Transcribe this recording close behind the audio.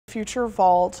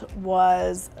FutureVault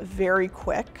was very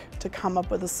quick to come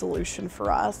up with a solution for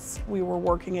us. We were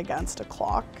working against a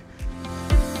clock.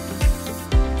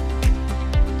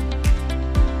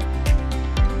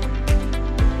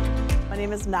 My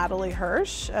name is Natalie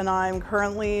Hirsch, and I'm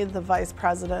currently the Vice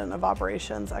President of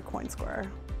Operations at Coinsquare.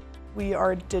 We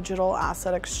are a digital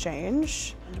asset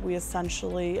exchange. We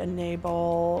essentially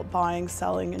enable buying,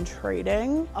 selling, and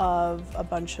trading of a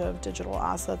bunch of digital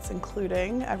assets,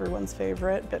 including everyone's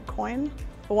favorite, Bitcoin.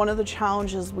 But one of the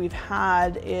challenges we've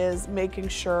had is making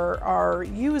sure our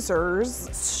users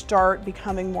start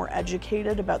becoming more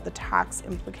educated about the tax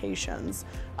implications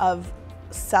of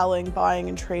selling, buying,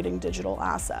 and trading digital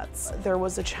assets. There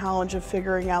was a challenge of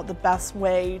figuring out the best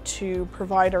way to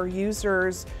provide our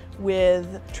users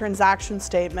with transaction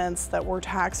statements that were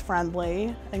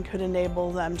tax-friendly and could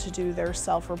enable them to do their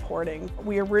self-reporting.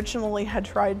 We originally had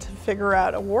tried to figure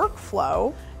out a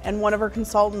workflow, and one of our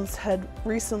consultants had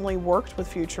recently worked with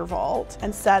FutureVault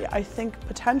and said, I think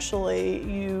potentially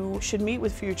you should meet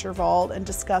with FutureVault and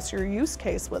discuss your use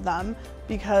case with them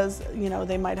because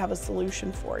they might have a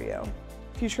solution for you.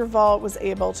 FutureVault was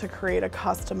able to create a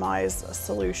customized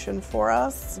solution for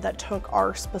us that took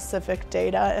our specific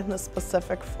data in the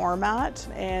specific format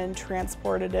and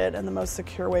transported it in the most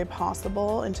secure way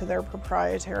possible into their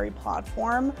proprietary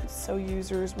platform, so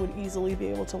users would easily be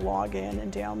able to log in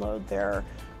and download their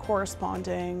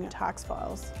corresponding tax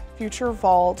files.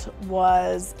 FutureVault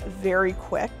was very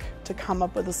quick to come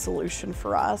up with a solution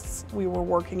for us. We were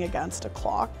working against a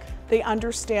clock. They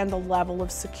understand the level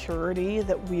of security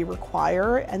that we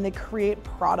require, and they create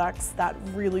products that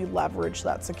really leverage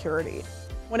that security.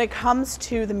 When it comes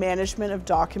to the management of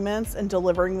documents and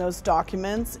delivering those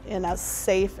documents in as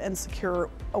safe and secure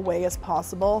a way as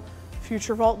possible,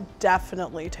 FutureVault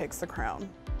definitely takes the crown.